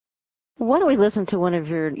Why don't we listen to one of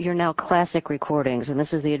your now classic recordings, and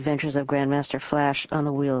this is The Adventures of Grandmaster Flash on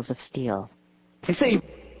the Wheels of Steel. You see,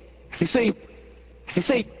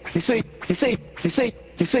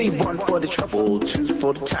 one for the trouble, two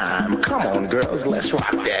for the time. Come on, girls, let's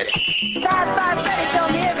rock that. Sci-fi Freddy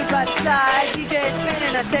told me everybody's side. DJ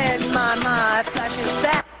spinning, I said, my, Flash is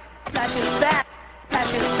back, Flash is back.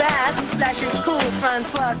 Flash is fast, Flash is cool,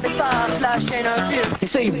 Francois, c'est pas, Flash ain't no two. You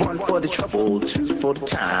say one for the trouble, two for the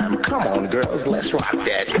time. Come on, girls, let's rock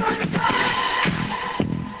that.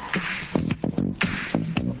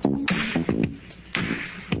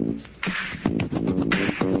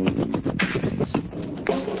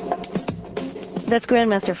 That's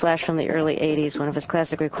Grandmaster Flash from the early 80s, one of his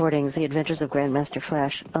classic recordings, The Adventures of Grandmaster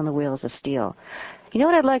Flash on the Wheels of Steel. You know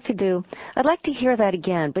what I'd like to do? I'd like to hear that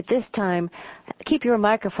again, but this time keep your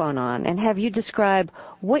microphone on and have you describe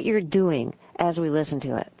what you're doing as we listen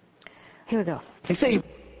to it. Here we go. You see,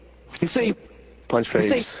 Punch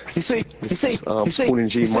Face. Spoon and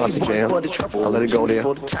G Monster Jam. I'll let it go there.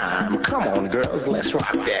 Come on, girls, let's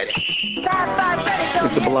rock that.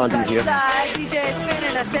 It's a Blondie here. DJ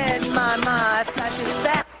spinning, I said, my, Flash is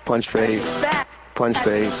back. Punch Face. Punch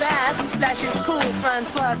Face. Flash is cool,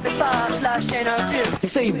 Francois, c'est pas, Flash ain't no two. You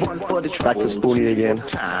say one for the Back to Spoonie again.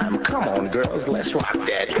 Come on, girls, let's rock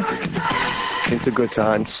that. Into Good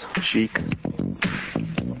Times. Chic.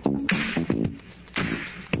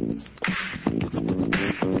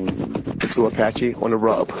 Into Apache on the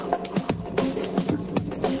rub.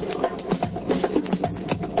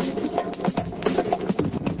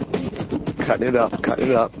 Cutting it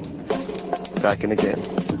up. Back in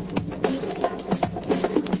again.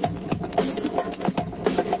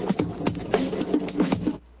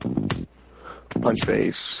 Punch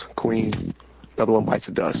Face, Queen, another one bites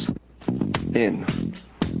the dust. In.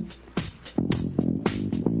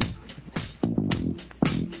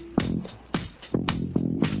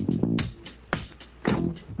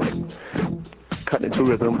 Cutting into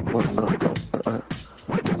rhythm.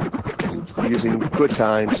 I'm using Good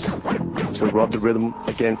Times to rub the rhythm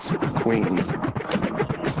against Queen.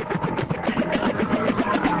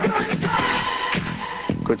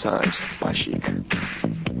 Good Times by Chic.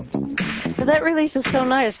 So that release is so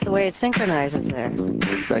nice, the way it synchronizes there.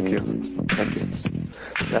 Thank you.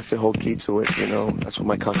 That's the whole key to it, you know. That's what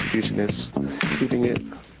my contribution is. Keeping it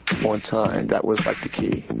on time. That was like the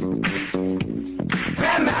key.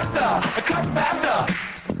 Grandmaster, come faster.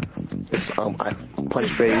 It's I Punch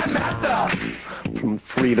Face from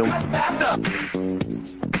Freedom.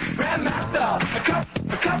 Grandmaster,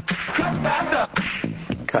 come faster.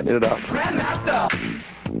 Cutting it up. Grandmaster,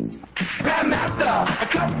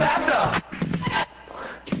 come faster.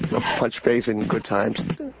 Punch Face in Good Times.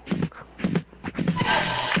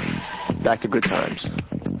 Back to Good Times.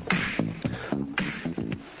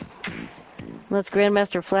 Well, that's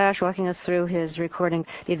Grandmaster Flash walking us through his recording,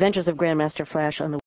 The Adventures of Grandmaster Flash on the